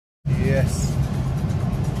Yes.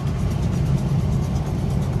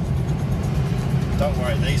 Don't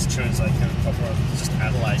worry, these tunes they can copyright. It's just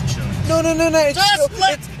Adelaide tunes. No.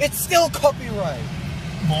 It's still copyright.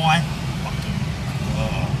 My fucking.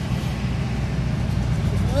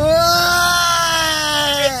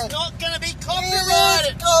 It's not gonna be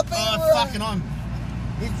copyrighted. Copyright. Oh, fucking on.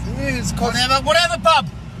 It is Whatever, bub.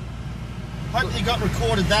 Hope you got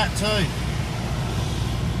recorded that too.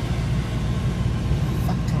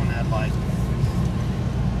 Fuck on, Adelaide.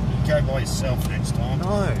 You go by yourself next time.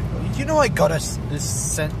 No, you know I got this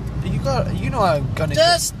sent. You know I'm gonna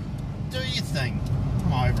just do your thing.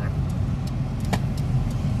 Come over it.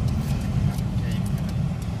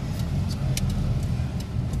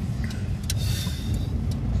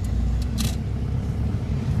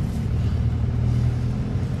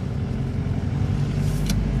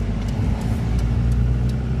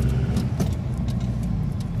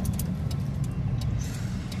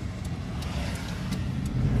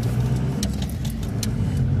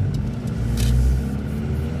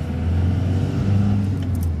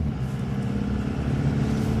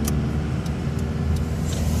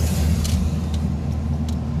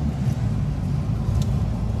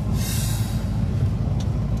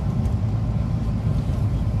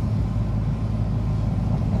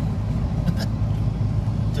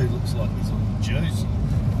 Looks like he's on juice.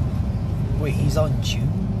 Wait, he's on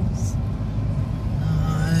juice? No.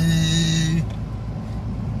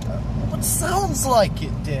 What sounds like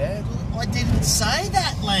it, Dad? I didn't say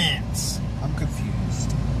that, Lance. I'm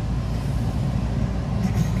confused.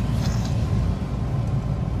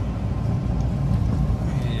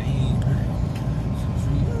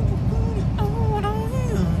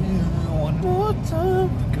 One more time,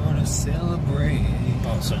 we're gonna celebrate.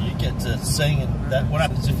 Oh, so you get to sing, and that. What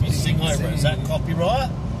happens if you sing over it? Is that copyright?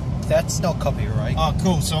 That's not copyright. Oh,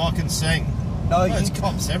 cool. So I can sing. No, there's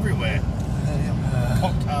cops everywhere.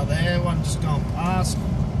 Cop car there, one just gone past.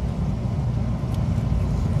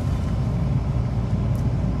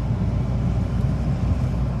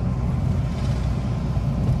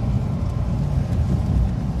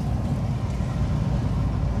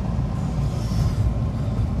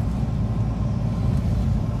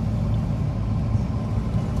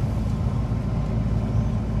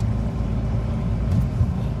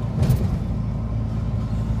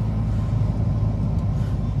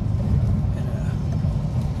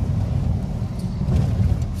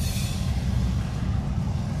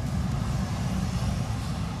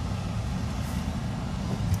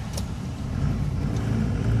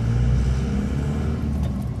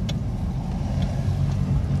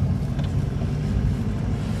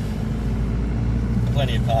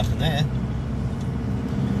 Plenty of parking there.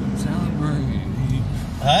 Celebrate.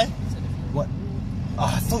 Hey? What? Oh,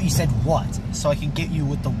 I thought you said what, so I can get you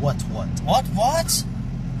with the what. What?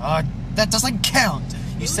 That doesn't count.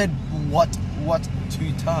 You said what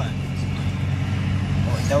 2 times.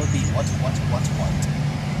 Oh, that would be what.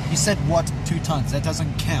 You said what 2 times. That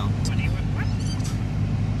doesn't count.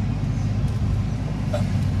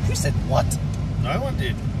 Who said what? No one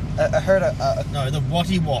did. I heard No, the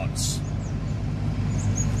Watty Watts.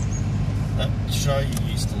 That show you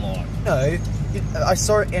used to like. No, I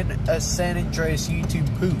saw it in a San Andreas YouTube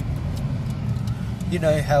poo. You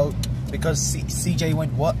know how, because CJ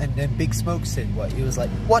went what, and then Big Smoke said what. He was like,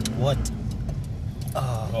 what?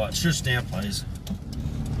 Right, shush down, please.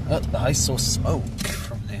 I saw smoke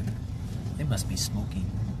from them. They must be smoking.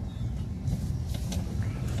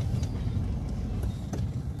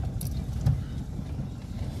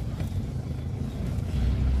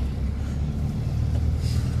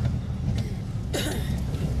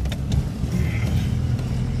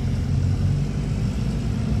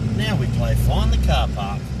 Now we play Find the Car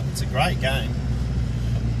Park. It's a great game.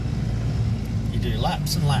 You do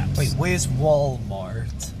laps and laps. Wait, where's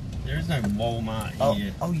Walmart? There is no Walmart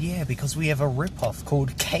here. Oh yeah, because we have a rip-off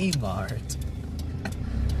called Kmart.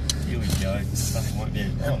 Here we go. Stuff won't be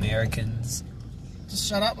Americans. Just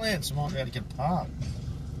shut up, Lance. I might be able to get parked.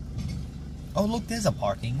 Oh look, there's a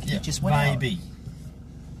parking. Yeah, It just went maybe.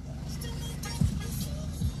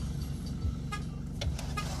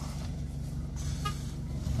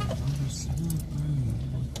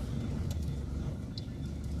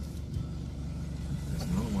 There's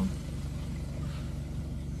another one.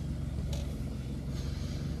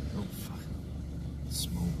 Oh fuck.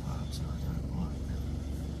 Small parts I don't like.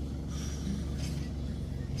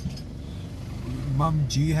 Mum,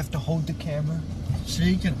 do you have to hold the camera?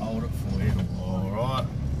 She can hold it for you. Alright.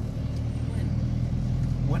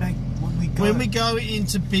 When we go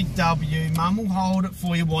into Big W, Mum will hold it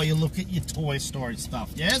for you while you look at your Toy Story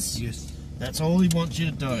stuff, yes? Yes. That's all he wants you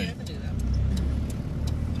to do.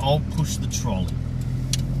 I'll push the trolley.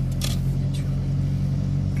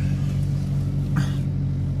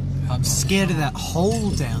 I'm scared of that hole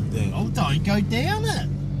down there. Oh, don't go down it.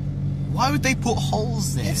 Why would they put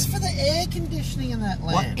holes there? It's for the air conditioning in that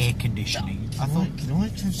What lamp. air conditioning? Can I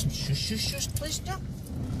have some shush, please, John?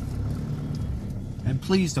 And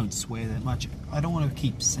please don't swear that much. I don't want to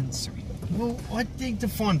keep censoring. Well, I need to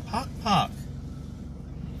find Park.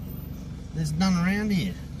 There's none around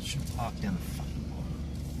here. Should park down the fucking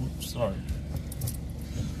block. Oops, sorry.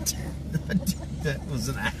 That was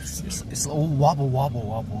an accident. It's all wobble.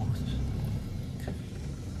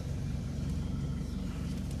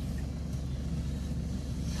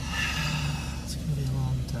 It's gonna be a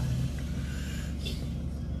long time.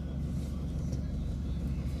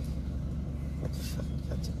 What the fuck?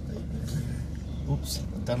 That's a beat, man. Oops,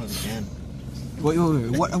 I've done it again. Wait.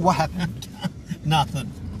 What happened? Nothing.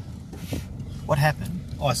 What happened?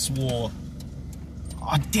 I swore.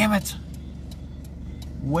 Oh, damn it!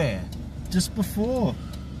 Where? Just before.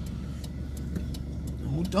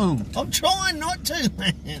 Oh, don't. I'm trying not to,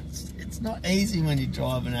 Lance. It's not easy when you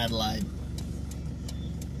drive in Adelaide.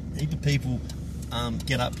 Heap of people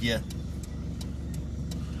get up here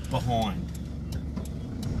behind.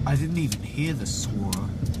 I didn't even hear the swore.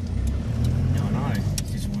 No, I know,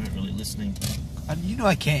 because you weren't really listening. You know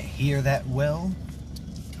I can't hear that well.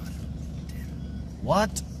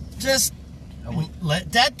 What? Just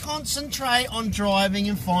let Dad concentrate on driving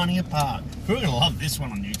and finding a park. We're going to love this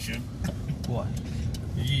one on YouTube. What?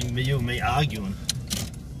 You and me arguing.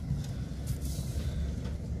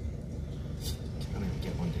 Can't even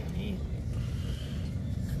get one down here.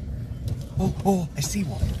 Oh, I see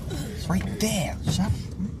one. It's right there. Shut up.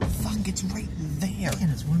 Fuck, it's right there. And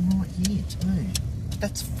there's one right here too.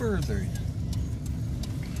 That's further.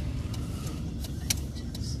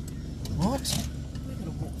 What?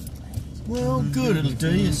 Well, good, it'll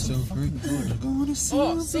do you some fucking good.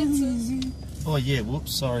 Oh yeah,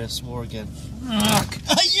 whoops, sorry, I swore again.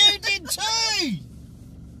 You did too!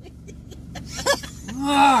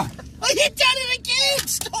 Oh, you done it again!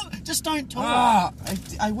 Stop! Just don't talk.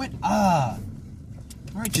 I went,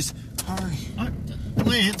 Alright,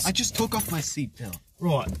 Lance. I just took off my seatbelt.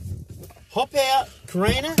 Right. Hop out.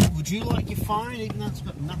 Karina, would you like your phone even though it's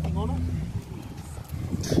got nothing on it?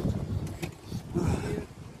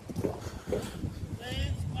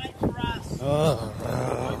 Lance, wait for us.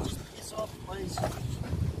 Just piss off, please.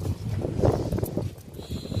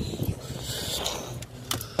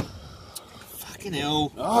 Fucking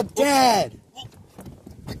hell. Oh, Dad!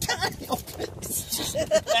 I can't help it. It's just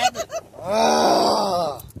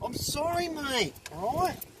I'm sorry, mate.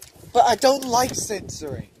 Alright? But I don't like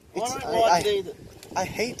censoring. I don't like it either. I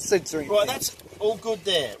hate censoring. Right, things. that's all good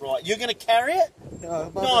there. Right, you're going to carry it? No,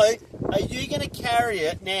 No, are you going to carry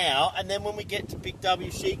it now, and then when we get to Big W,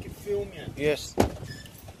 she can film you? Yes.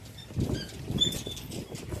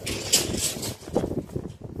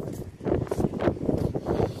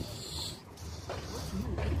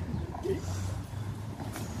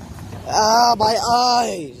 Ah, my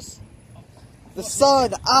eyes! The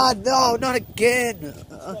sun! Ah, no, not again!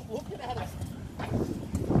 Look at it.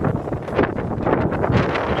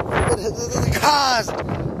 The cars!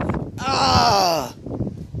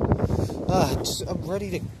 I'm ready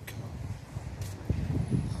to go.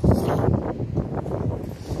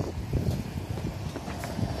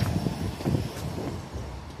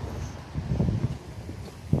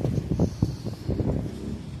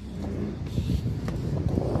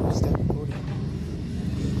 Is that recording?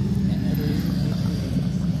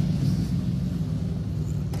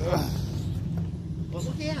 Well,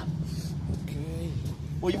 look out. Okay.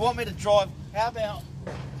 Well, you want me to drive? How about...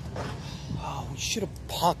 Oh, we should have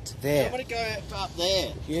parked I'm there. going to go up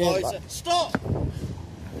there. Yeah, Closer. Stop!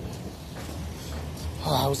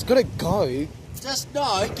 Oh, I was gonna go. Just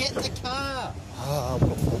no, get in the car.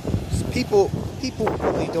 People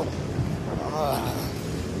really don't. You're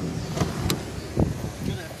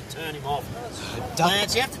going to have to turn him off.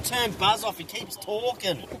 Lance, you have to turn Buzz off. He keeps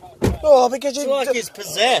talking. Oh, because It's like he's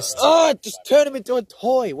possessed. just turn him into a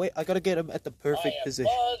toy. Wait, I gotta get him at the perfect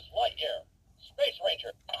position. Buzz Lightyear, Space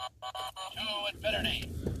Ranger, to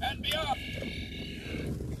infinity and beyond.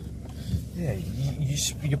 Yeah,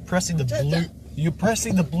 you're pressing the blue. You're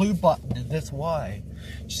pressing the blue button, and that's why.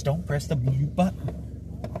 Just don't press the blue button.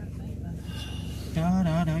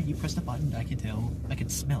 No. You press the button. I can tell. I can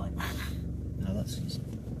smell it. No, that's just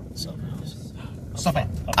something else. Stop it.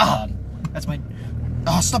 Pardon. That's my.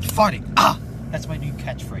 Stop farting. That's my new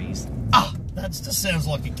catchphrase. That just sounds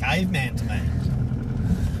like a caveman to me.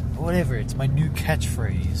 Whatever. It's my new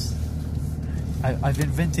catchphrase. I've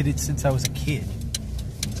invented it since I was a kid.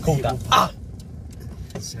 It's called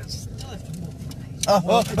this house.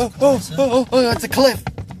 Oh, it's a cliff.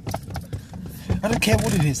 I don't care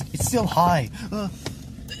what it is. It's still high. You're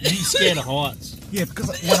scared of heights. Yeah, because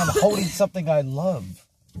when I'm holding something I love.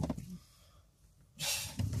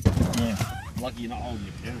 Yeah. Lucky you're not holding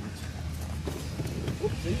your parents.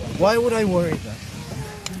 Why would I worry about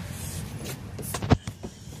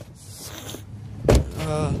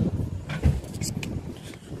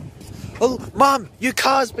Oh, Mom, your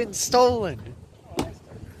car's been stolen.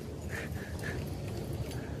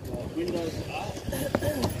 Windows up.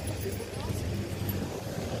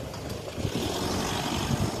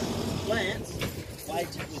 Lance,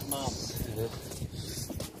 waiting with Mum.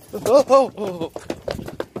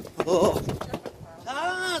 Oh.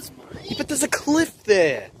 Cars, mate. Yeah, but there's a cliff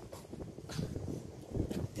there.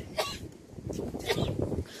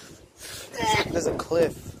 There's a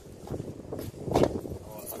cliff.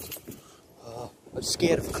 Oh, I'm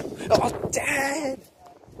scared of cliff. Oh, Dad!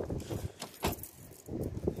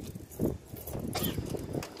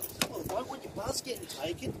 Why would your bus getting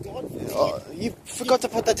taken? God forbid. Oh, you forgot to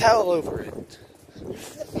put the towel over it.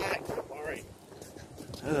 It's the back, don't worry.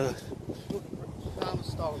 Farmer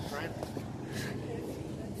stolen train.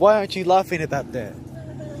 Why aren't you laughing about that?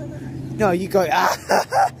 No, you go, ah!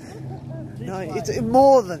 No, it's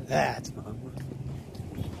more than that, Mum.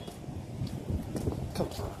 Come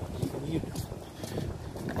on. You...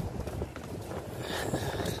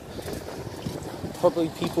 Probably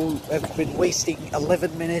people have been wasting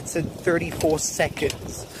 11 minutes and 34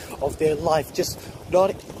 seconds of their life just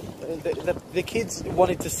not... The kids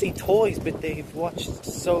wanted to see toys, but they've watched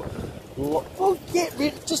so... Well, get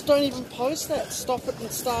rid. Just don't even post that. Stop it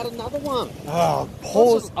and start another one. Oh,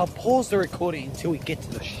 I'll pause the recording until we get to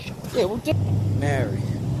the shop. Yeah, we'll do. Mary.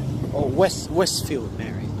 Oh, Westfield,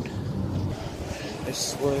 Mary.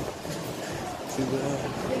 This way to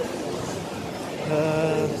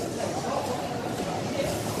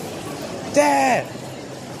Dad!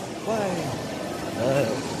 Why?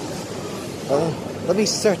 Let me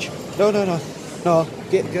search. No.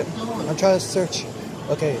 Get. I'm trying to search.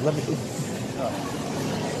 Okay, let me.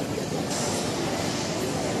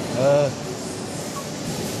 There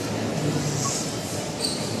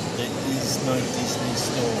is no Disney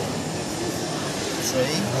store.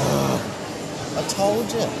 See? I told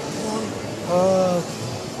you. Come on.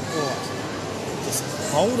 Right. Just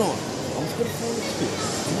hold on. I'm just gonna find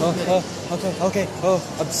it. Okay. Oh,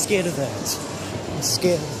 I'm scared of that. I'm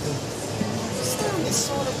scared of that. Stay on this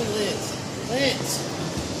side of me, Lance.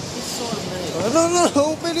 This side of me.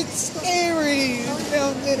 No, but it's scary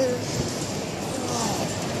down there.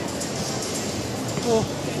 Oh.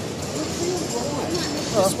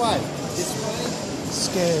 This way.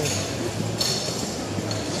 Scared.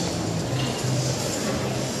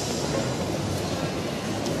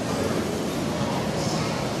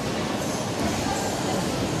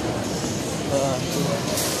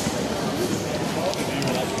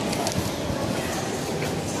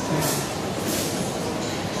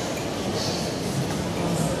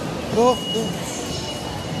 Oh.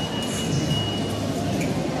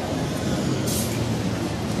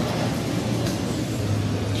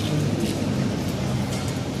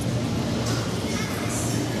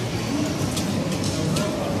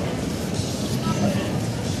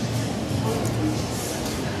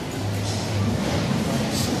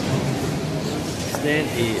 Stand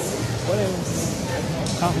here. Whatever.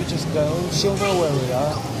 Can't we just go? She'll know where we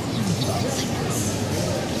are.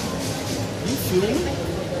 You filming?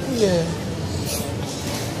 Yeah.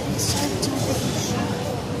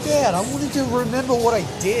 Dad, I wanted to remember what I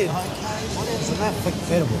did. Okay, whatever. Isn't that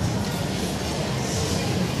forgettable?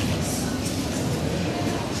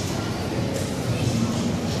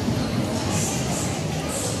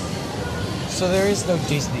 So there is no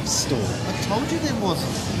Disney store. I told you there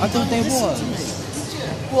wasn't. I thought there Listen was. to me, did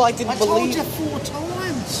you? Well, I didn't I told believe. you 4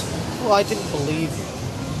 times. Well, I didn't believe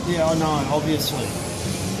you. Yeah, I know, obviously.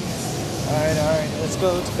 All right. Let's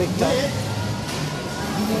go to Big Dump.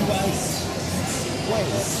 Wait.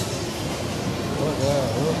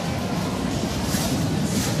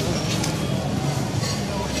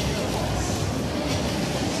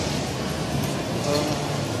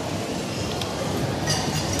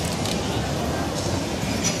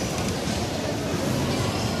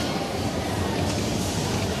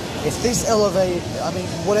 If this elevator, I mean,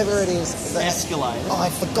 whatever it is, Escalator. Oh, I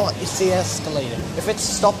forgot. It's the escalator. If it's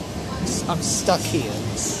stopped, I'm stuck here.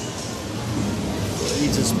 You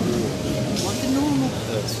just walk like a normal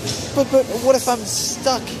person. But what if I'm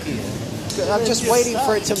stuck here? I'm just you're waiting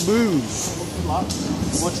for it stuck. to move. Good luck.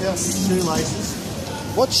 Watch out for your shoelaces.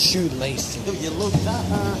 What shoelaces? You looked up.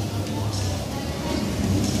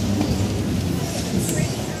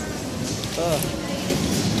 I'm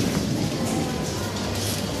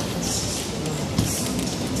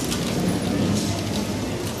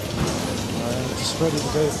just ready to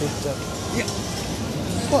go Big W. Yeah.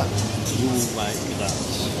 What? You'll make that.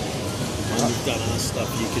 When you've done our stuff,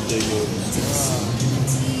 you can do yours.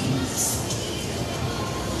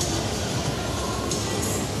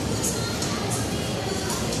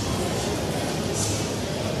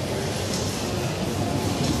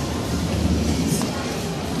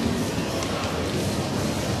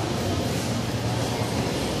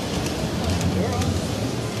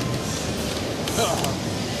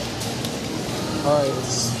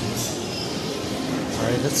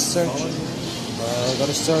 Alright, let's search.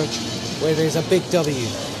 Gotta search where there's a Big W.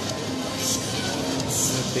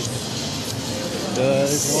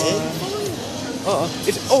 There's one.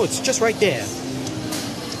 It's just right there.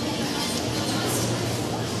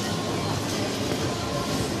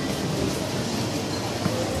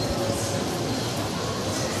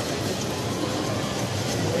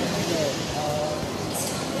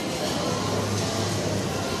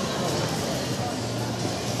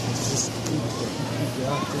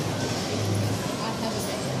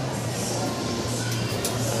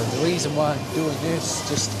 The reason why I'm doing this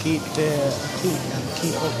just to keep up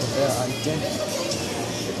with their identity.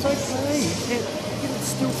 It's okay. You can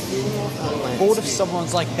still feel like What if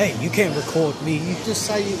someone's like, "Hey, you can't record me"? you just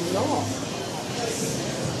say you're not.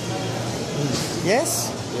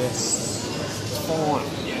 Yes? Yes. Fine.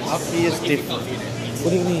 Up here's different.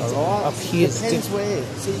 What do you mean? Alright? Up here's Depends different.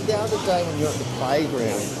 where. See, the other day when you're at the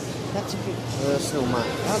playground, that's a bit personal, mate.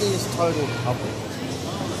 Out here's total public.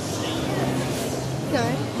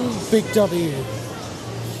 Okay. Big W.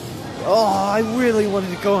 Oh, I really wanted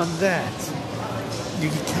to go on that. You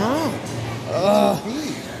can't.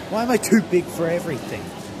 Why am I too big for everything?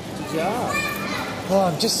 Yeah. Oh,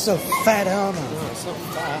 I'm just so fat, aren't I? No, it's not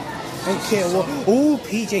fat. I don't care what. Oh,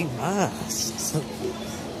 PJ Masks.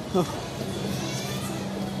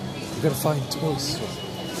 We gotta find Toy Store.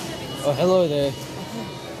 Oh, hello there.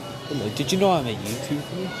 Hello. Did you know I'm a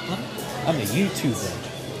YouTuber? Huh? I'm a YouTuber.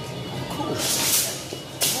 Cool.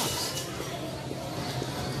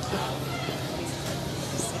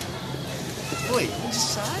 Wait, what did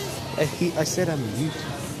you say? I said I'm a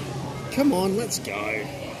YouTuber. Come on, let's go.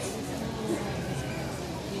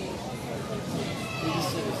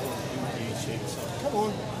 Come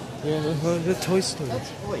on. Yeah, the Toy Store.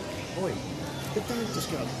 Oi. But don't just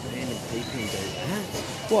go up to random people and do that.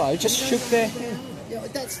 What? I just shook their hand. Yeah,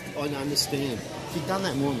 that's. I understand. If you'd done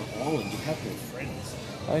that more on the island, you'd have more friends.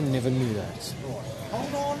 I never knew that.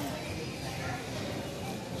 Hold on.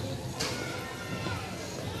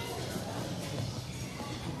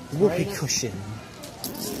 Whoopee cushion.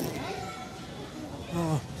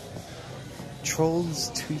 Oh. Troll's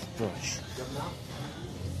toothbrush.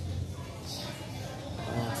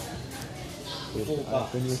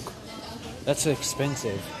 That's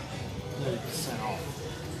expensive. 30% off.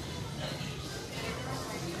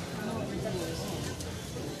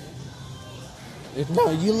 No,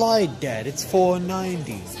 you lied, Dad. It's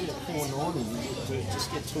 $4.90. $4.90. You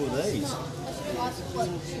just get two of these.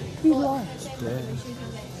 You lied, Dad.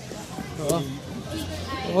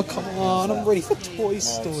 Oh, come on. I'm ready for Toy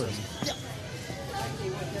Story. If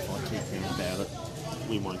I keep thinking about it,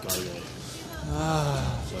 we won't go there.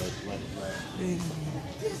 So let it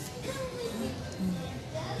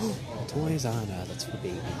go. Toys are no, that's for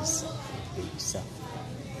babies. Baby stuff.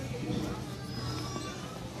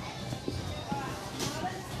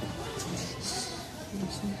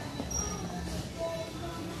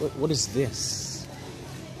 What is this?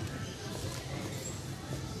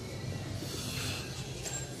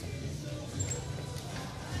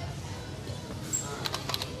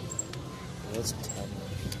 That's terrible.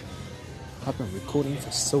 I've been recording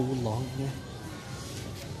for so long now.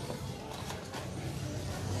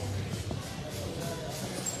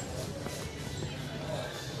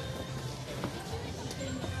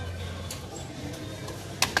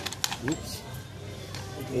 Oops.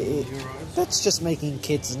 That's just making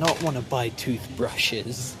kids not want to buy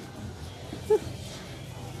toothbrushes.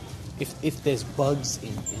 if there's bugs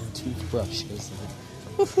in toothbrushes.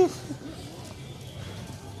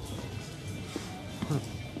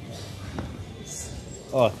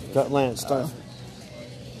 Oh, got Lance, don't.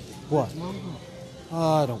 What?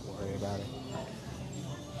 Oh, don't worry about it.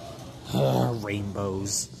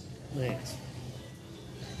 Rainbows. Lance.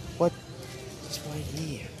 What? It's right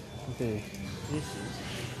here. Okay. This is.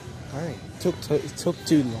 Alright. It took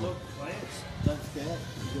too long. Look, Lance, don't forget,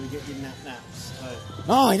 you're going to get your naps. So.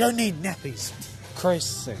 No, I don't need nappies.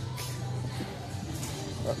 Christ's sake.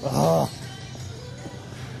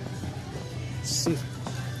 See.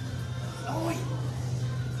 Oh,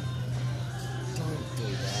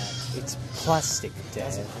 It's plastic,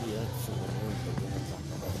 Dad.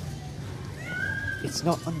 It's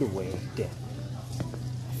not underwear, Dad.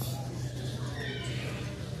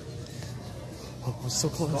 Oh, we're so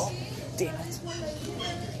close. Damn it.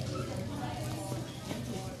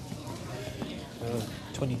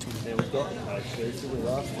 2020. There we go. Okay, so we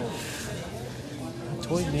last one.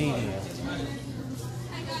 Toy Mania.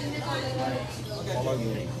 Follow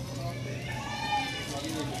me.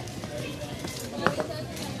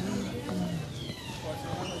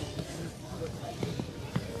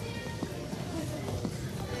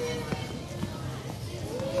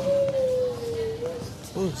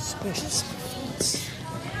 Oh, special spots.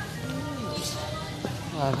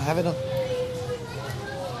 I'm having a.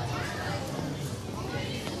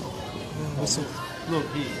 Whistle. Look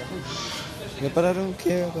here. Yeah, but I don't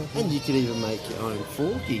care about that. And you could even make your own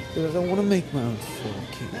forky. But I don't want to make my own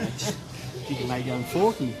forky. You can make your own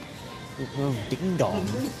forky. Oh, ding dong.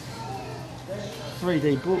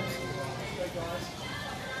 3D book.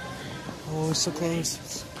 Oh, we're so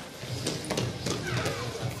close.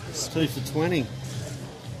 It's 2 for 20.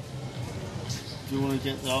 Do you want to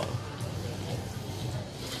get that?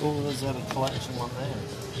 Oh, there's that a collection one there.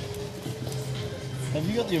 Have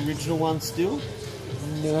you got the original one still?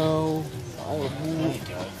 No. There you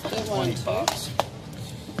go. $20.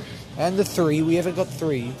 And the 3. We haven't got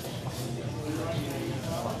 3.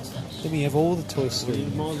 Then we have all the Toy Story. You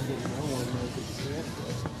might as well get that one, make it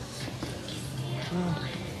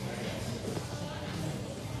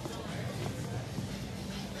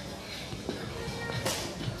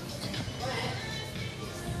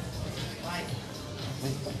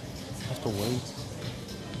Have to wait.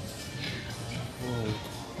 Oh.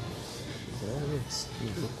 There it is.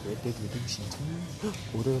 Look, Red Dead Redemption 2.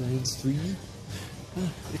 Borderlands 3.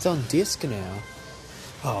 It's on disc now.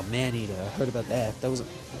 Oh, Man-Eater. I heard about that.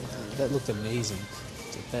 That looked amazing.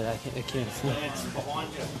 But I can't afford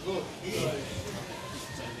it.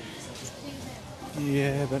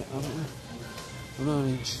 Yeah, but I'm not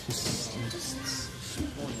interested.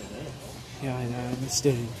 Yeah, I know. I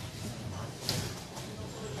understand.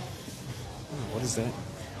 Oh, what is that?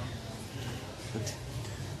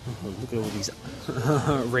 Oh, look at all these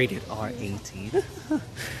rated R18. Oh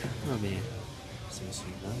man.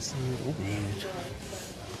 Oh man.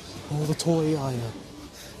 Oh, the toy aisle.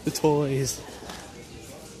 The toys.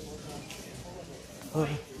 Oh,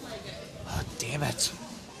 damn it.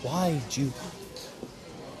 Why'd you...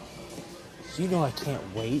 You know I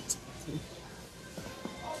can't wait.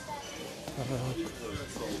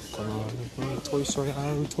 Come on. Toy Story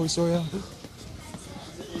aisle. Toy Story aisle.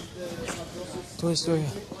 Toy Story.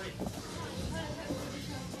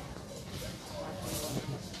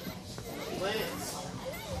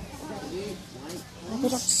 Oh,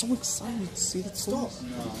 but I'm so excited to see the toy.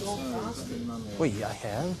 Wait, I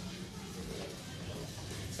have?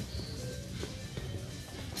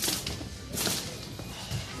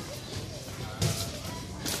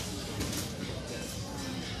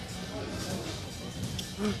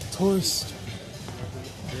 Toy Story.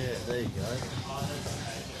 Yeah, there you go.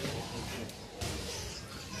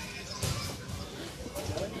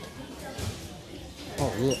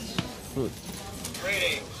 Oh, look. Look.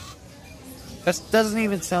 That doesn't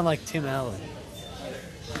even sound like Tim Allen.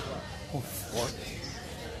 Oh, fuck.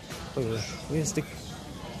 Wait, where's the...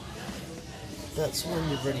 That's one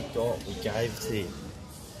you've already got. We gave to him.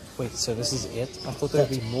 Wait, so this is it? I thought there'd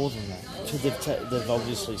be more than that. So they've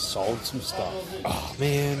obviously sold some stuff. Oh,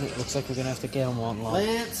 man. It looks like we're going to have to get them online.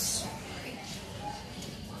 Lance!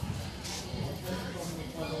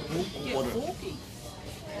 What a...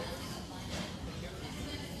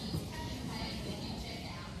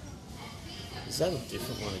 Is that a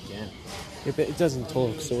different one again? Yeah, but it doesn't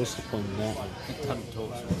talk, so what's the point in that one? It doesn't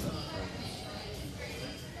talk.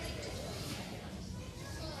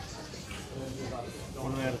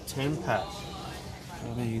 1 out of 10 pack.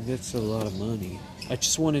 I mean, that's a lot of money. I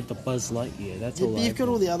just wanted the Buzz Lightyear. That's Yeah, all but I you've got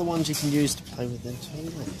want. all the other ones you can use to play with them too,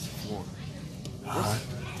 Lance, if you want. I'll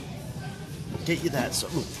get you that. So,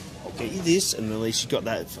 look, I'll get you this, and at least you got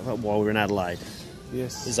that while we're in Adelaide.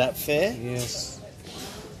 Yes. Is that fair? Yes.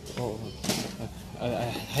 Oh, I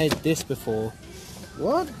had this before.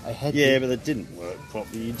 What? I had. Yeah, but it didn't work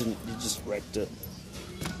properly. You just wrecked it.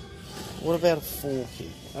 What about a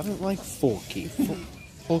Forky? I don't like Forky.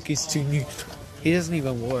 Forky's too new. He doesn't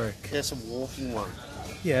even work. That's a walking one.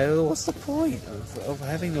 Yeah, what's the point of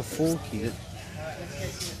having a Forky?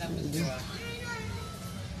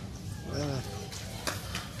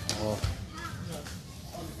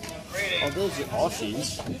 Oh, there's your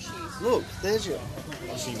Aussies. Look, there's your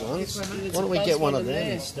Aussie ones. Why don't we get one of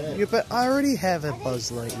them instead? Yeah, but I already have a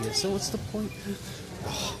Buzz Lightyear, so what's the point?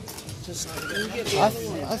 just...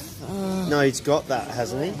 No, he's got that,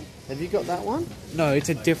 hasn't he? Have you got that one? No, it's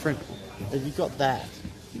a different. Have you got that?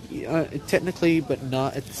 Technically, but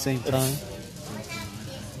not at the same time.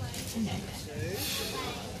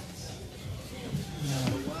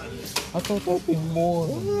 I thought there'd be more.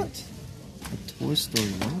 What? Toy Story,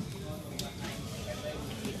 what?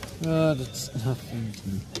 That's nothing.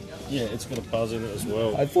 Yeah, it's got a buzz in it as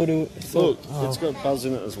well. I thought it. Look, it's got a buzz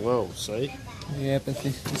in it as well, see? Yeah, but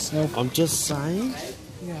it's no. I'm just saying.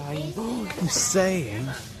 Yeah, I'm saying.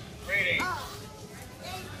 Greetings.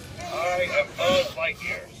 I am Buzz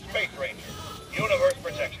Lightyear, Space Ranger, Universe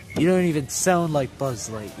Protection. You don't even sound like Buzz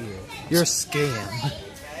Lightyear. You're a scam.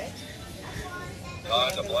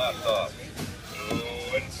 Time to blast off. To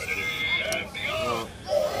infinity and beyond.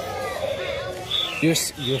 You're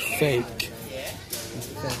fake.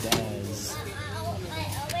 Fake as.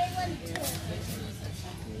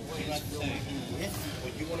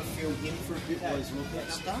 Would you want to film him for a bit while he's looking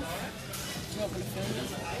at stuff?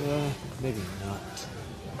 Maybe not.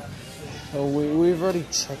 Oh, we've already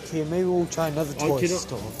checked here. Maybe we'll try another toy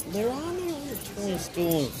store. There are no other toy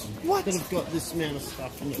stores that have got this amount of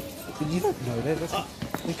stuff in it. But you don't know that.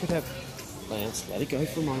 They could have. Lance, let it go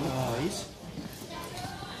for a moment, please.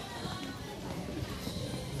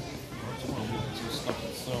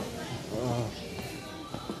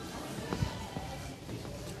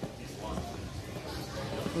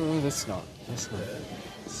 Oh, that's not.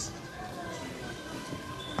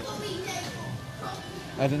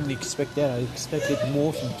 I didn't expect that. I expected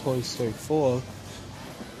more from Toy Story 4.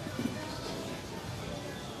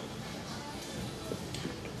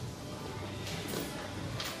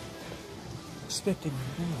 Expected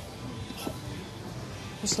more.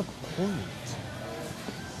 What's the point?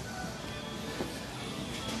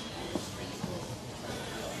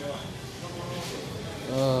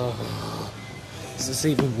 Does this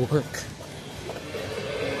even work?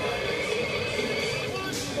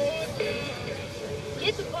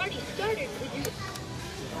 Get the party started, would you?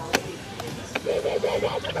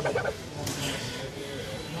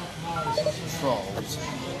 Trolls.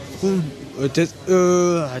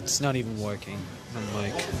 It's not even working. I'm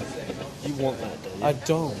like, You want that, don't you? I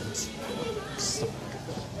don't.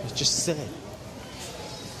 I just said.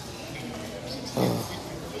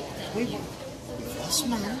 Yes,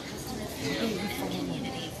 man.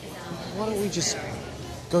 Why don't we just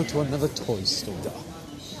go to another toy store?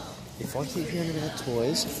 If I keep hearing about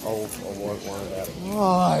toys, I won't worry about it.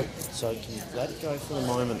 Right. So can you let it go for the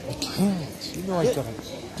moment? I can't. You know I gotta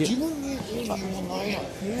get. Do you want me to hear you on later?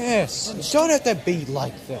 Yes. You don't have to be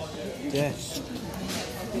like that. Yes.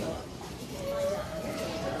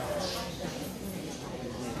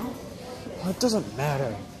 It doesn't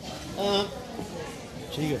matter.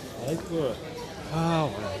 Gee, you pay for it. Oh,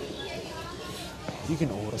 well. You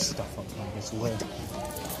can order stuff online as well.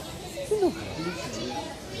 You know how to do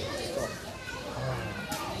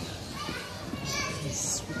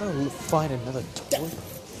Jeez, we gotta find another toy.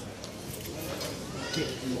 Get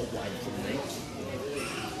away from me.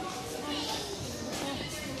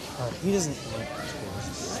 He doesn't like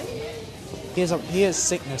toys. He has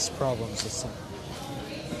sickness problems or something.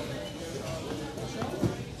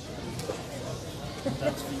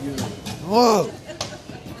 That's for you. Whoa!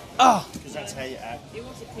 Ah! Because that's how you act.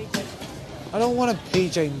 I don't want a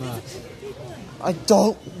PJ Masks. I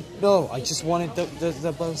don't. No, I just wanted the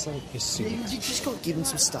Buzz Lightyear suit. You just got given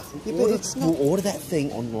some stuff. Yeah, but it's not- We'll order that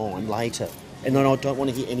thing online later. And then I don't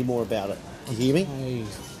want to hear any more about it. Do you hear me? Hey,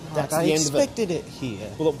 That's I the end of it. expected it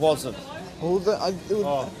here. Well, it wasn't.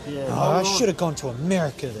 Well, I should have gone to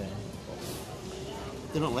America then.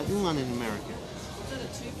 They're not letting one in America.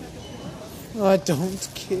 I don't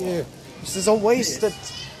care. This is a waste of.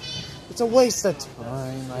 It's a waste of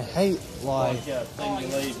time. I hate life. Yeah, then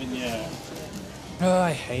you're leaving, yeah. Oh,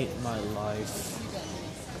 I hate my life.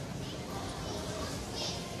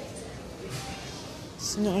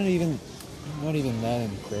 It's not even that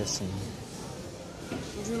impressive. Do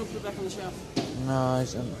you want to put it back on the shelf? No,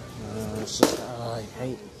 it's just I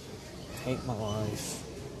hate my life.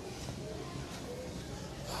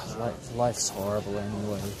 Life's horrible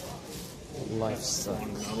anyway. Life sucks.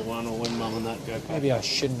 Another one, or when Mum and that go back. Maybe I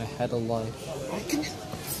shouldn't have had a life.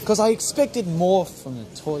 Because I expected more from the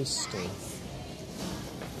toy store.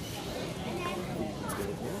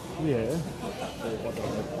 Yeah.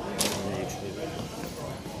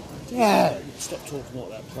 Yeah. Stop talking like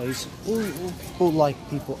that, please. Well, people like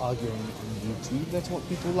people arguing on YouTube. That's what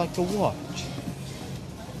people like to watch.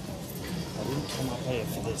 I didn't come up here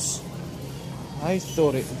for this. I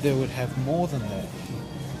thought they would have more than that.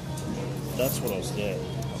 That's what I was there.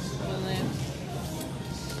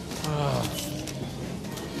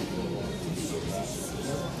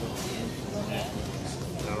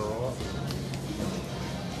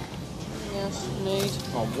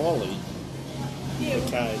 Wally. Yeah.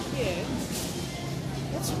 Okay. Yeah.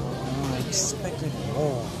 That's right. Oh, I expected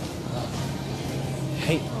more.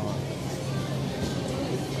 Hate more.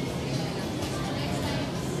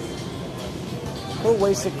 What a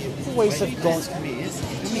waste of going. Come here. Come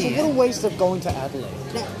So here. what a waste of going to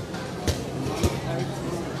Adelaide. No.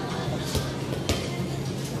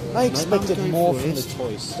 I expected going more from the first.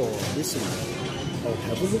 toy store. Listen, I'll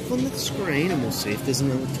have a look on the screen and we'll see if there's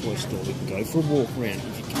another toy store. We can go for a walk around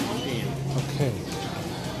if you calm down. Okay.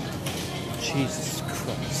 Jesus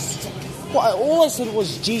Christ. Well, all I said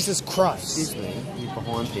was Jesus Christ. Excuse me, you're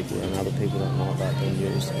behind people and other people don't like that being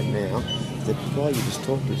used. And now, the guy you just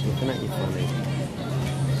talked to is looking at you funny.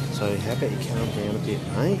 So how about you calm down a bit,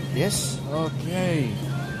 mate? Yes? Okay.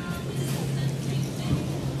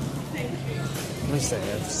 Let me say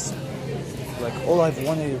it's like all I've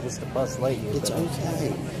wanted was the Buzz Lightyear. It's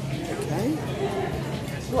okay. Okay?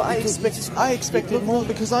 Well, I expected more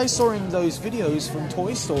because I saw in those videos from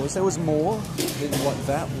toy stores there was more than what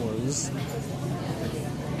that was.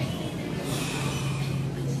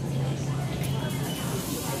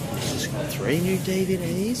 It's got 3 new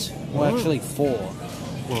DVDs. Well, Right. actually 4.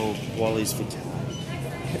 Well, Wally's for Kay.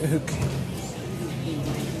 Okay.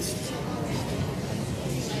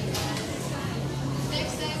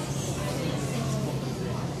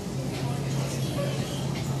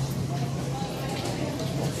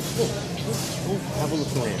 Have a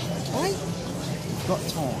look around, okay? Got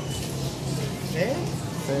time. There?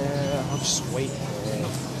 There. I'll just wait there.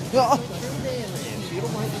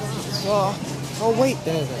 Oh, I'll wait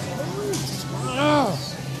there then. Ah.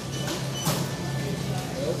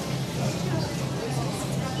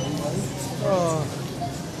 Oh.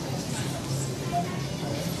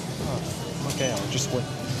 Okay, I'll just wait.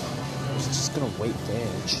 I was just gonna wait there.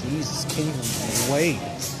 Jesus, can't even wait.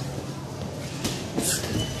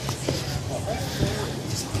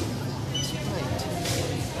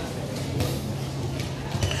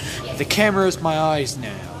 The camera is my eyes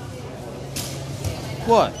now.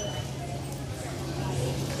 What?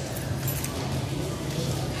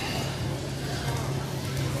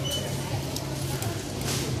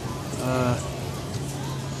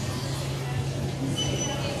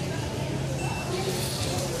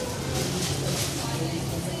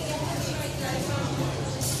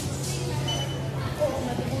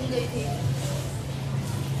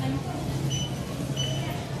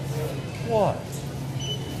 What?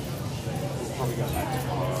 Probably go back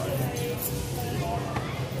tomorrow.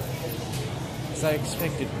 Because I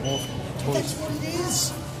expected more from the toys. That's what it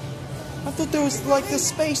is. I thought there was like the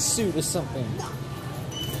space suit or something.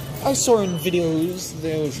 I saw in videos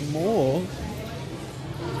there was more.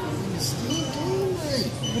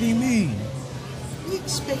 What do you mean? You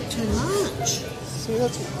expect too much. See,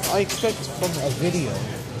 that's what I expect from a video.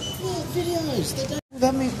 Yeah, videos. They don't.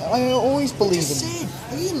 That means I always believe in. Sad.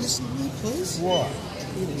 Are you listening to me, please? What? Are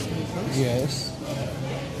you listening to me, please? Yes.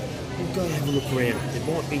 We'll go have a look around. There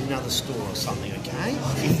might be another store or something, okay?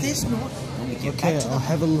 If there's not, when we get Okay, back to I'll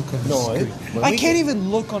have a look on the No, screen. when I we can't even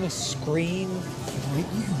look on a screen. You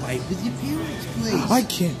wait with your parents, please. I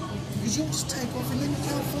can't. Because you'll just take off and then you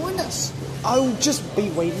can't find us. I'll just be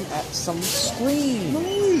waiting at some screen. No,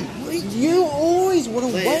 wait. You always want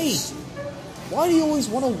to Let's. wait. Why do you always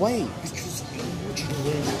want to wait? Because I want you to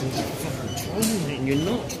learn to do the fucking training and you're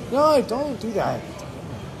not. No, don't do that.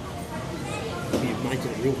 You're making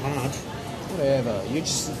it real hard. Whatever. You're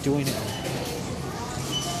just doing it.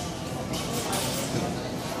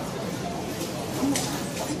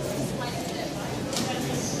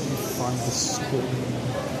 Find the screen.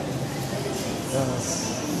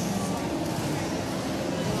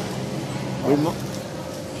 We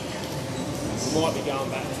might be going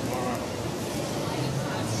back tomorrow.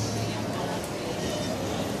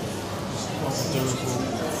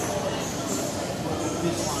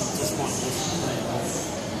 This one.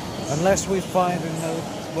 Unless we find another.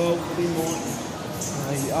 Well, we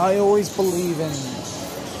might. I always believe in.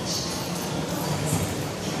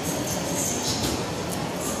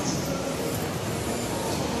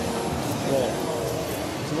 Yeah.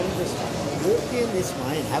 So we'll just walk in this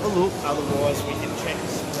way and have a look. Otherwise, we can check.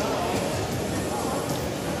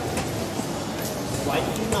 Wait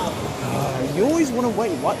for nothing. You always want to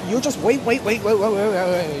wait. What? You just wait.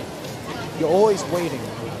 You're always waiting.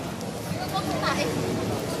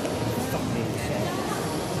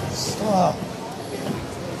 Stop.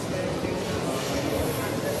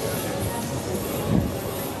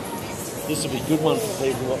 This will be a good one for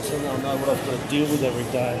people watching. They'll know what I've got to deal with every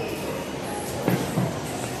day.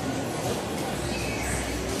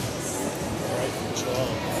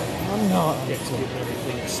 I'm not. Get to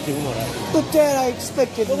everything. It's still not happening. But Dad, I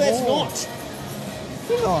expected Well, more. that's not.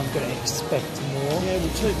 You know I'm gonna expect more. Yeah,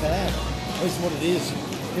 we're too bad. That's what it is.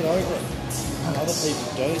 Get over it. Other people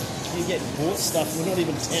don't. You get bought stuff, we're not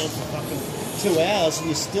even in town for fucking 2 hours and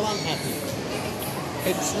you're still unhappy.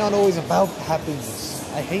 It's not always about happiness.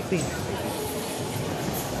 I hate being happy.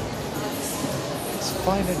 It's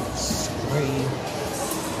finding a scream.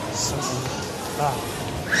 Something.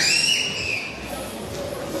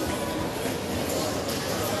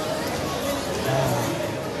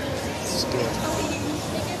 Scared.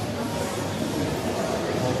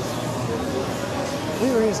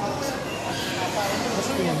 Where is it?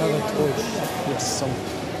 Must be another toy shop with some.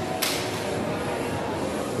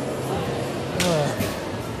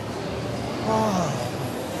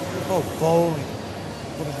 Oh, bowling.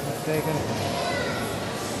 What are they gonna do?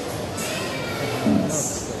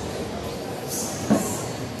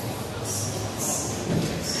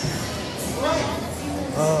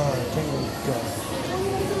 Here we go.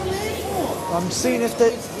 I'm seeing if the.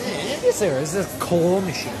 Is there? Is there a claw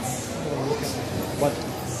machine? What?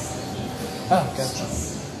 Ah, gotcha.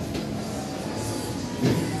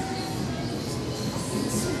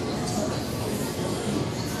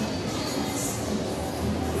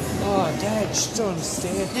 Oh, Dad, just don't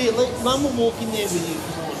understand. Yeah, let Mum will walk in there with you.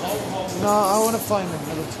 Come on, hold. No, I want to find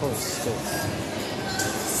another toy still.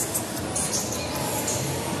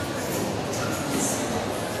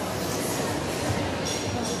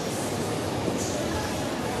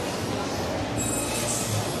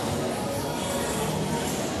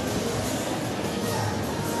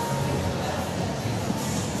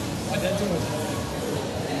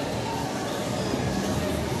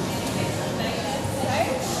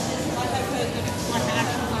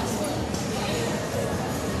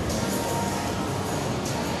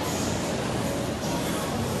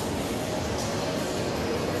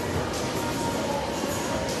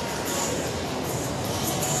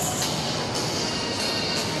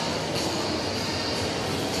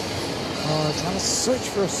 Trying to search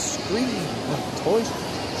for a screen on a toy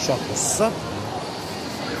shop or something.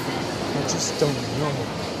 I just don't know.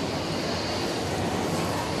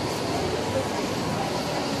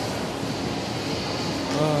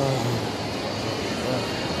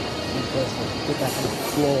 Get back on the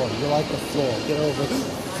floor. You like the floor. Get over the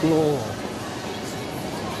floor.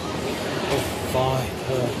 Oh, fine.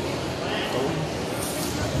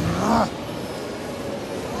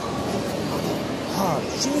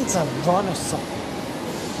 She needs a run or something.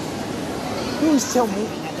 You always tell me.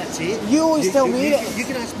 That's it. You always tell me that. You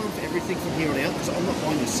can ask Mum for everything from here on out because I'm not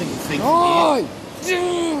buying you a single thing. Oh,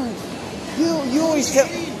 dude! You always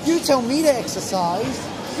tell me to exercise.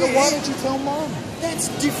 So why don't you tell Mum? That's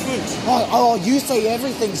different. Oh, you say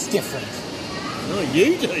everything's different. No,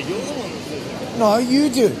 you do. You're the one that's different. No, you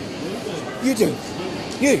do. You do.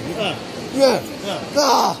 You. Yeah.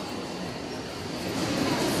 Ah.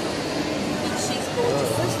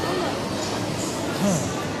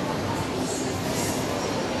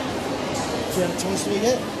 Do you have a choice we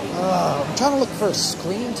get? I'm trying to look for a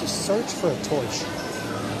screen to search for a toy shop.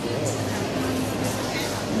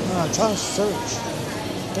 I'm trying to search.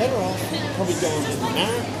 Better off probably going to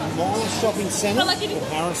Mile Shopping Centre or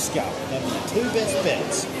Harriscoe. They're the two best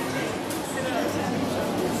bets.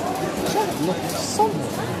 I'm trying to look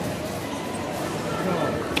somewhere.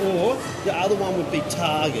 Or the other one would be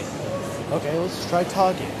Target. Okay, let's try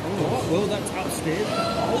Target. Alright, well that's upstairs.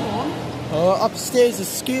 Hold on. Upstairs is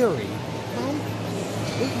scary.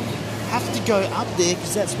 We have to go up there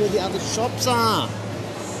because that's where the other shops are.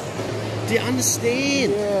 Do you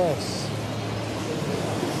understand? Yes.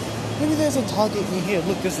 Maybe there's a Target near here.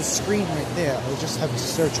 Look, there's a screen right there. I'll just have to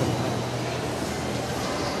search on that.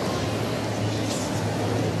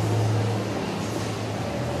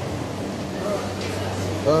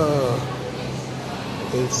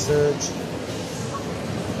 Okay, search.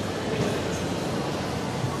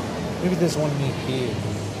 Maybe there's one near here.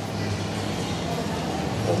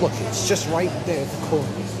 Oh, look, it's just right there at the corner.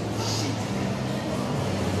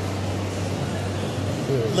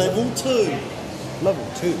 Level 2. Level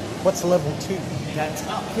 2? What's level 2? That's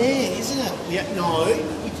up there, isn't it? Yeah, no, you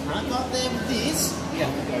can't go up there with this. You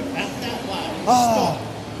have to go back that way. Ah. Stop.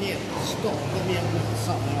 Here, stop. Let me have a look at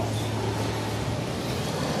something else.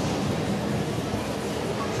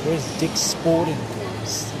 Where's Dick's Sporting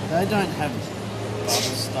Goods? They don't have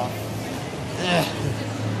other stuff.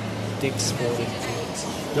 Dick's Sporting Goods.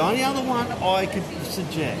 The only other one I could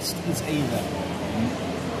suggest is either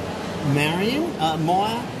Marion,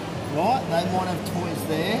 Maya, right? They might have toys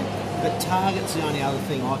there, but Target's the only other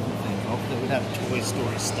thing I can think of that would have Toy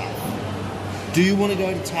Story stuff. Do you want to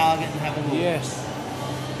go to Target and have a look? Yes.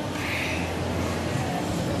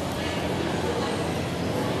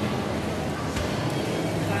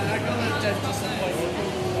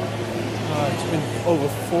 it's been over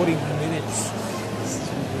 40 minutes since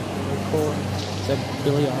we've been recording. Is that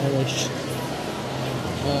Billie Eilish?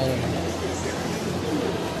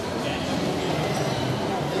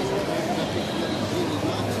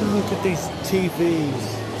 Look at these TVs.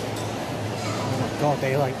 Oh my god,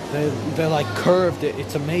 they're like curved.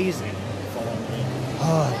 It's amazing.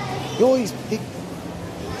 You always pick.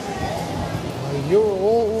 You're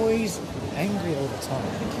always angry all the time.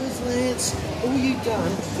 Because, Lance, all you've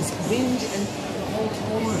done is binge and the whole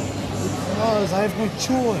time. Because I have no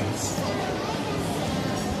choice.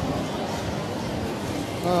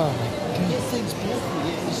 Oh my You get things built for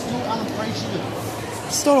you and you're still unappreciative.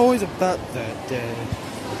 It's not always about that.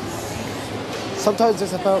 Sometimes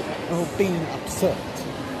it's about being upset.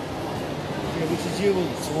 Yeah, which is you all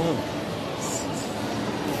the time.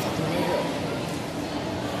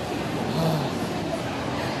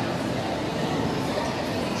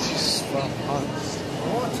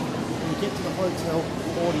 Right, when you get to the hotel,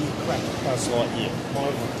 order your crack Buzz Lightyear. My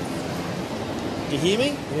one. Do you hear me?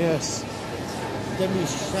 Yes. Then you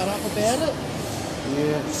shut up about it?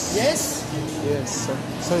 Yes. Yes? Yes.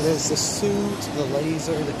 So there's the suit, the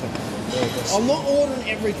laser, the I'm not ordering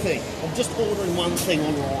everything. I'm just ordering one thing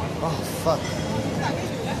online. Oh, fuck.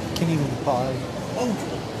 Can you even buy? Oh,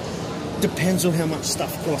 depends on how much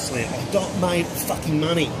stuff costs, Lamp. I've not made fucking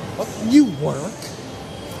money. You work?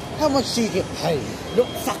 How much do you get paid? Not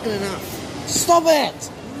fucking enough. Stop it!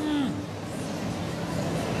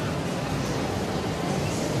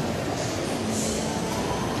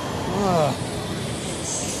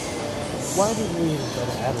 Why did we even go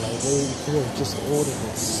to Adelaide? We could have just ordered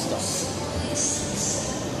this stuff.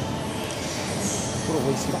 What a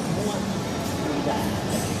waste of time.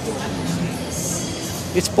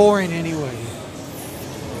 It's boring anyway.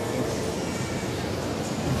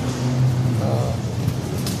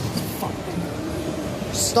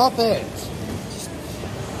 Stop it!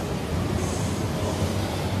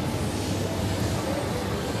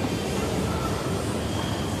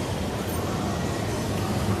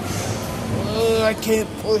 I can't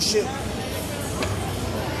push it.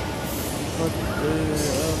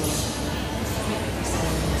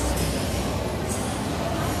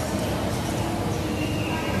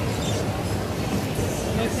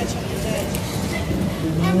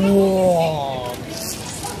 Whoa!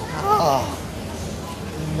 Ah!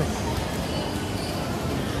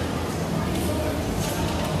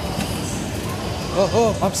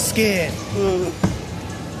 Oh, I'm scared.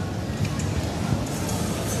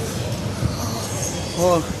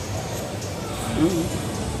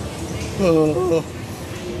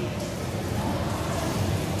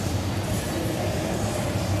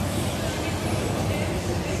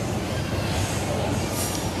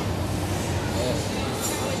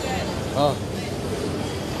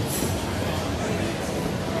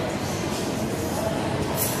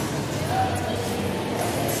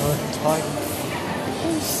 Tight.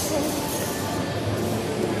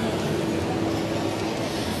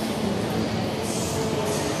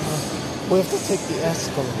 We have to take the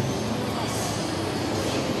escalator.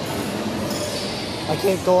 I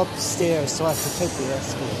can't go upstairs, so I have to take the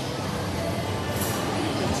escalator.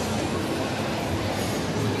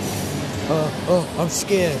 I'm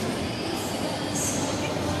scared.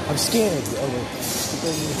 I'm scared.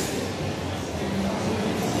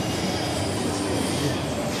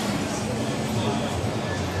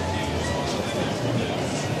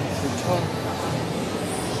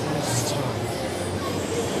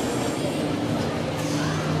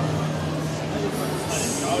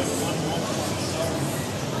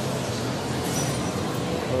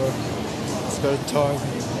 Let's go to Target.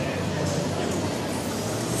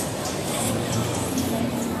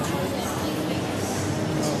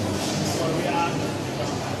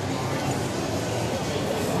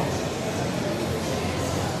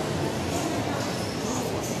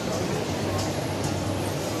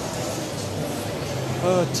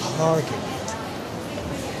 Target.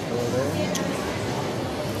 Hello there.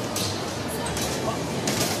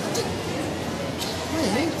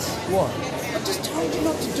 Wait, What? I just told you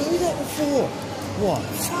not to do that before. What?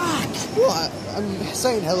 Fuck. What? I'm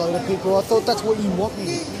saying hello to people. I thought that's what you want me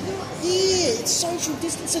to do. Yeah, it's social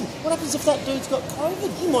distancing. What happens if that dude's got COVID?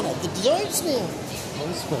 He might have the disease now. Oh,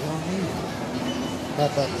 that's what I mean.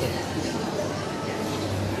 About that thing.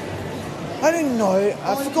 I didn't know.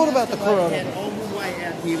 I forgot about the coronavirus. On the way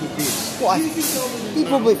out here with this. What? You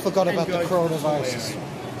probably forgot about the coronavirus.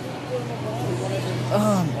 I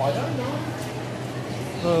don't know.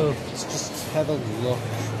 Oh, let's just have a look.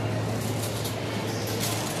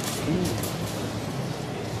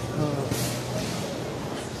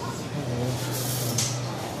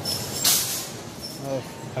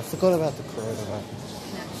 I forgot about the coronavirus.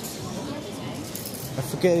 I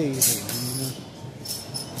forget it easily.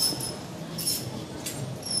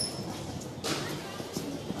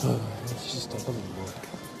 It's just doesn't work.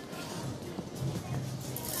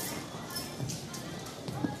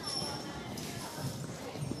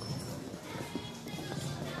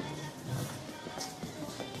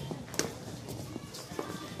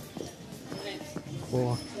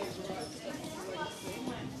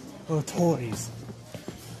 Or toys.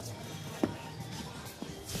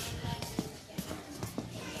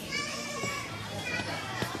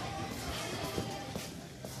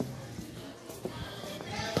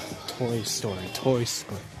 Toy Story, Toy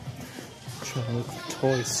Story. I'm trying to look for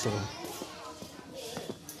Toy Story.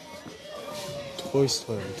 Toy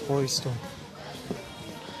Story, Toy Story.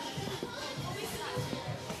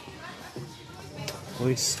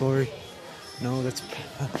 Toy Story. No, that's...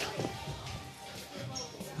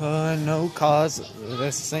 no, cause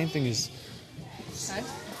that's the same thing as...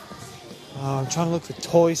 I'm trying to look for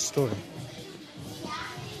Toy Story.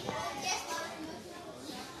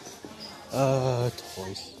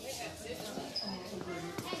 Toys.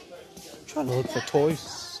 I'm trying to look for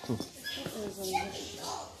toys.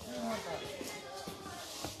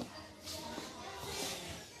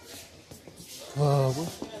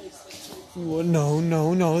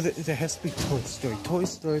 No, there has to be Toy Story. Toy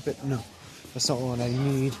Story, but no. That's not what I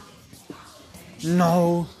need.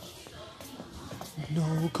 No,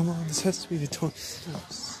 come on, this has to be the Toy Story.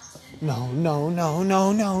 No.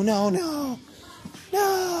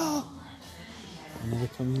 I'm never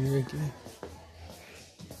coming here again.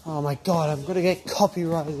 Oh my god, I'm gonna get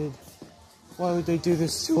copyrighted. Why would they do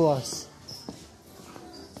this to us?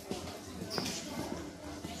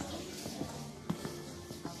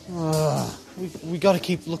 We gotta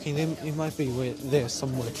keep looking. It might be there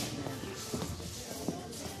somewhere.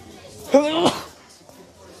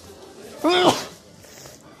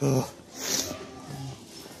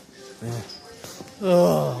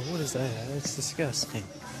 What is that? That's disgusting.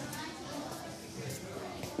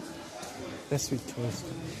 That's sweet Toy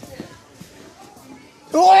Story.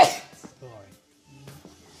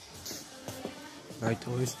 Right,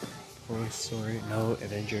 Toy Story. No,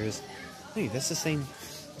 Avengers. Hey, that's the same.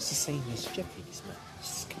 It's the same as Jeffy's.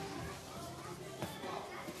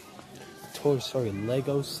 Toy Story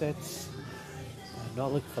Lego sets. I'm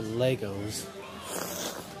not looking for Legos.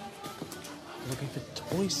 I'm looking for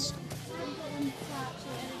Toy Story.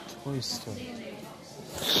 Toy Story.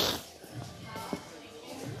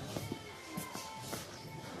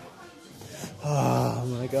 Oh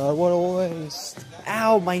my god, what a waste.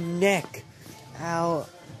 Ow, my neck. Ow.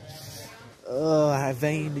 My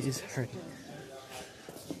vein is hurting.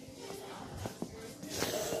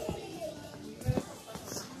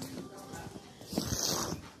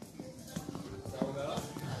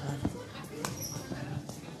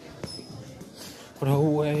 What a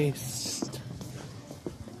waste.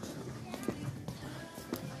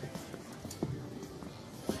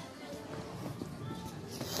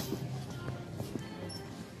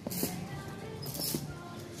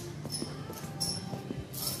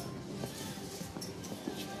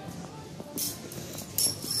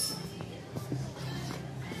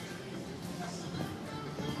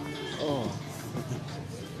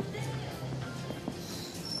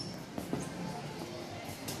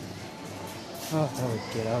 Oh, I would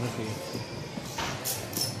get out of here.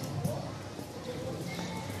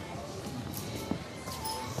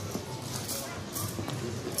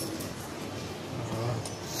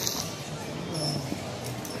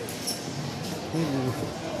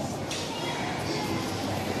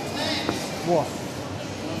 What?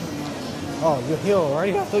 Oh, you're here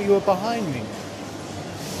already? I thought you were behind me.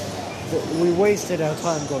 We wasted our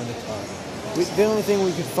time going to Target. The only thing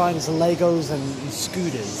we could find is Legos and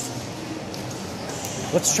scooters.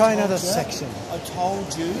 Let's try another section. I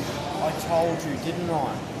told you, didn't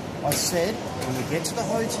I? I said, when we get to the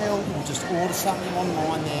hotel, we'll just order something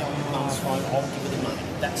online there on your mum's phone, I'll give her the money.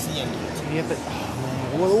 That's the end of it. Yeah, but...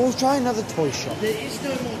 we'll try another toy shop. There is no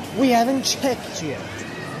more toy. We haven't checked yet.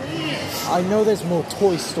 Where? I know there's more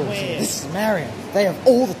toy stores Where? here. This is Marion. They have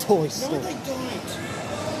all the toy stores. No, they don't.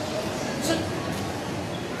 So,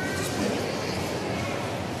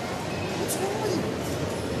 what's wrong with you?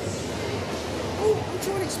 Oh, I'm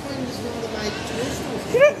trying to explain there's no other major toy stores.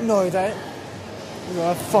 You don't know that. You'll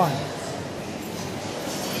have fun.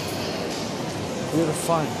 You'll have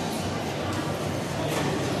fun.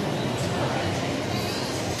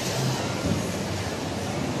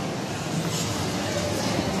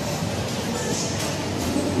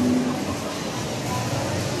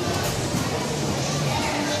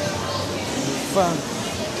 Fun.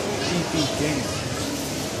 GP games.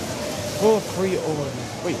 Oh, pre-order.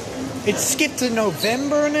 Wait, it's skipped to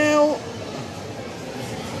November now?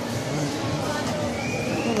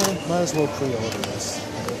 Well, might as well pre-order this.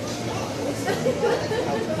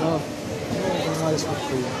 No, might as well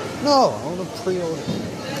pre-order. No, I want to pre-order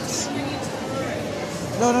this.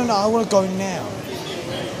 No, I want to go now.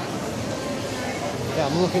 Yeah,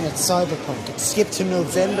 I'm looking at Cyberpunk. It's skipped to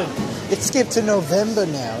November. It's skipped to November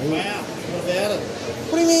now. Wow, what about it?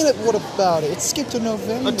 What do you mean, what about it? It's skipped to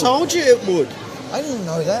November. I told you it would. I didn't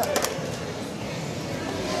know that. I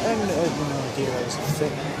had no idea that was a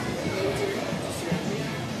thing.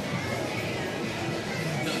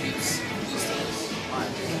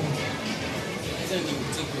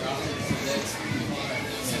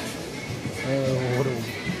 What do we...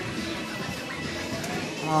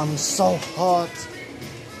 I'm so hot.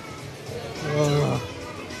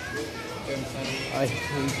 I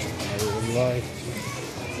hate my life.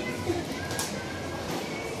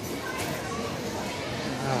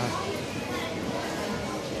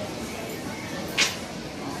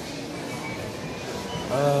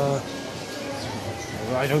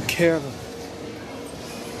 I don't care.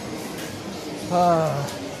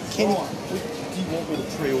 Can you... Do you want me to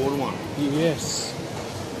pre-order one? Yes.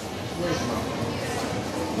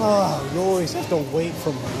 You always have to wait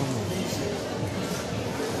for Mum.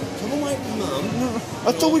 Can I wait for Mum? No,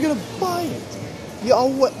 I thought we were gonna buy it. Yeah,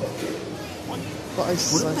 I'll wait. But I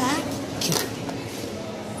Put it back.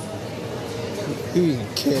 Who even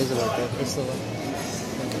cares about that? Let's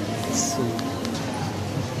see.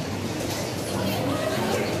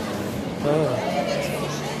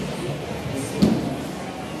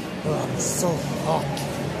 I'm so hot.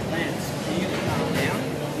 Lance, are you gonna calm down?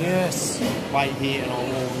 Yes. Wait here and I'll all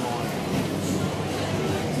night.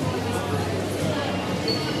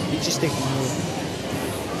 You just ignore it.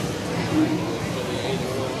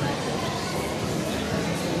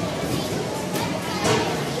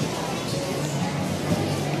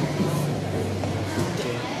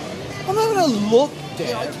 I'm not gonna look,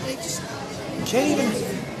 Dad. Can't even.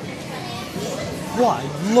 Why?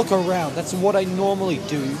 Look around. That's what I normally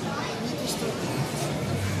do.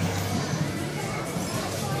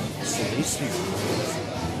 So these things.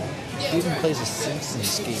 He even plays a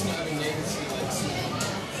Simpsons game.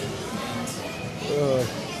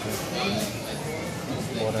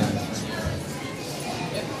 Whatever.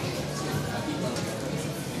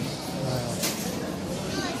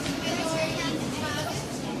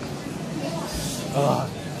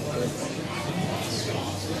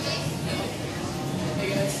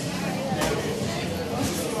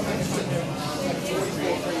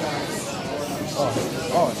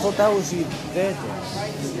 I thought that was you there.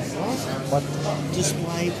 What? Just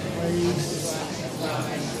wait, please.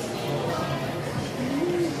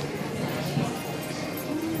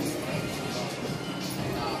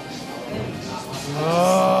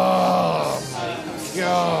 Oh my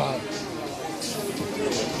God.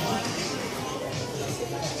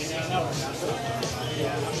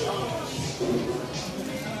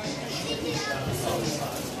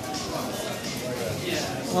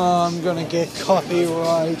 Oh, I'm gonna get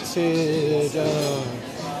copyrighted.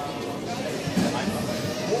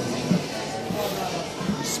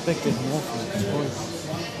 Expected more from the toy.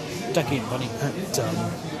 Ducky and Bunny. Dumb. I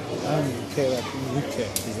don't even care about you care,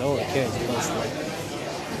 because all I care is mostly.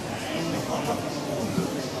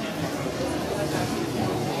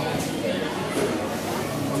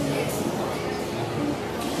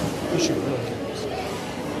 You should really get this.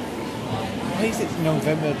 Why is it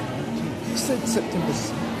November? You said September.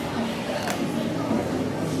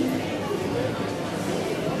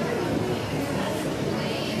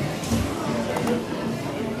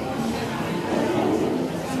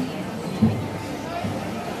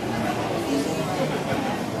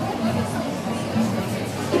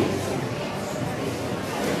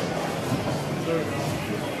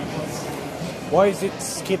 Why is it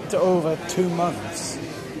skipped over 2 months?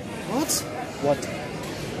 What?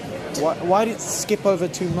 Why did it skip over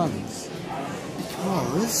 2 months?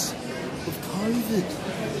 Because of COVID.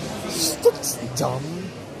 That's dumb.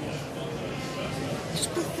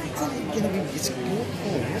 Just be thankful you're gonna be. It's your fault.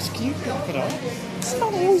 It's cute, pick it up. It's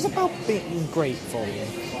not always about being grateful.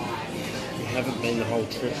 You haven't been the whole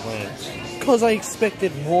trip, Lance. Because I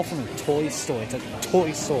expected more from a toy store. It's a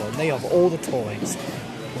toy store and they have all the toys.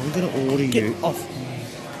 I'm gonna order Get you. off me.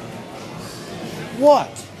 What?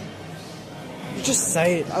 You just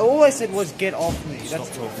say it. All I said was get off me. Stop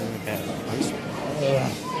talking about it, please.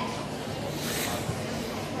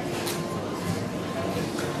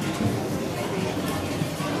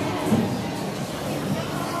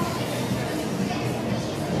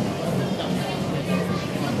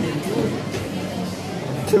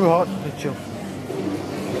 too hot, Mitchell.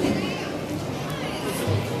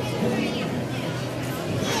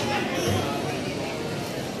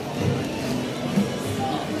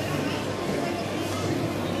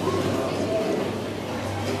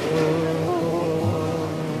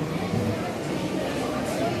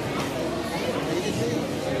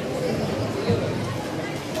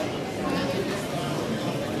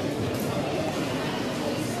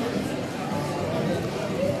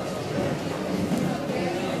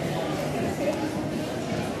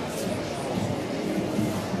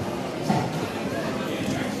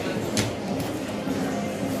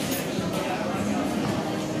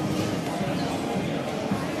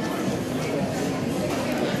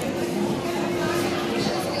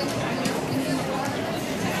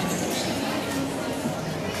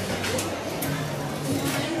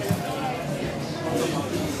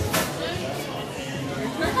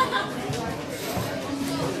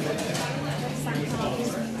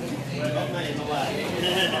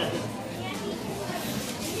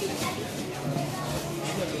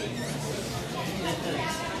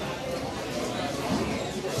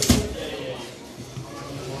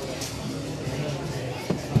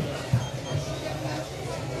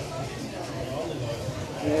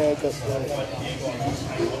 Yeah, I got that.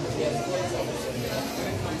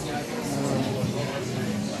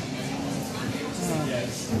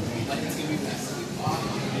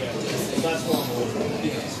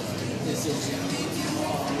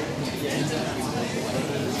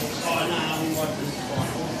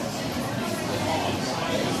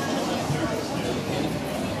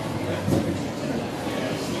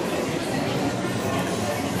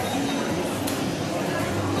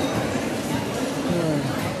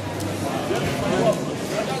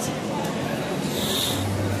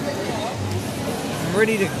 I'm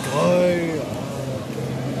ready to go.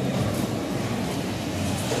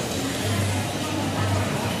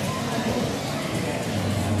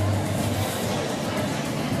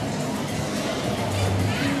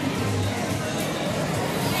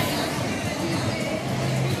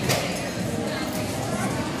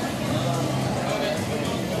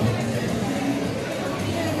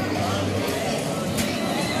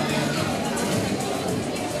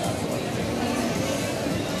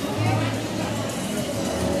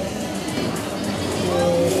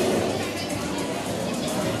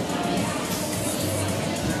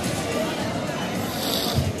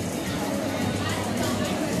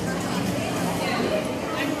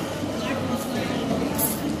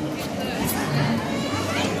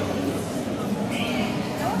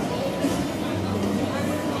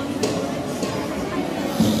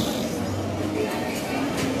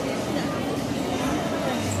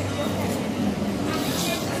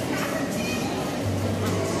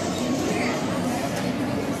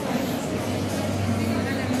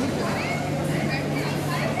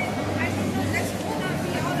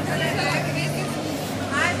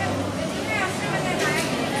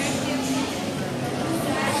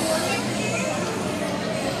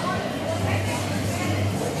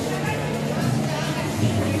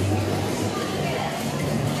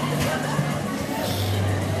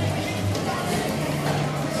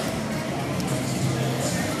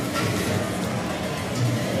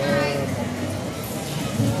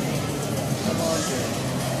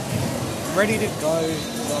 Ready to go,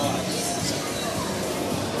 guys.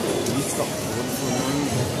 You stopped ordering for a moment.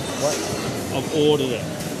 What? I've ordered it.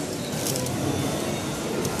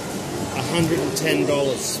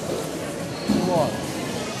 $110. What?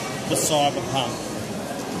 The Cyberpunk.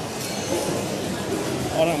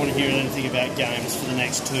 I don't want to hear anything about games for the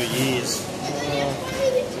next 2 years.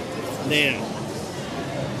 Now.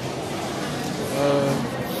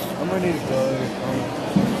 I'm ready to go.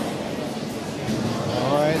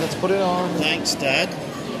 Alright, let's put it on. Thanks, Dad.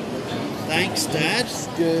 Thanks, Dad. It's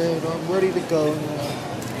good. I'm ready to go now.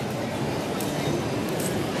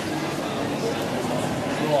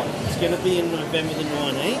 Right, it's going to be in November the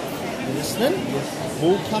 19th. You listening? Yes.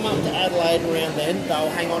 We'll come up to Adelaide around then. They'll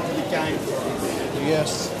hang on to the game for us.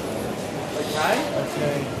 Yes. Okay?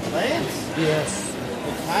 Okay. Lance? Yes.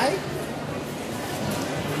 Okay?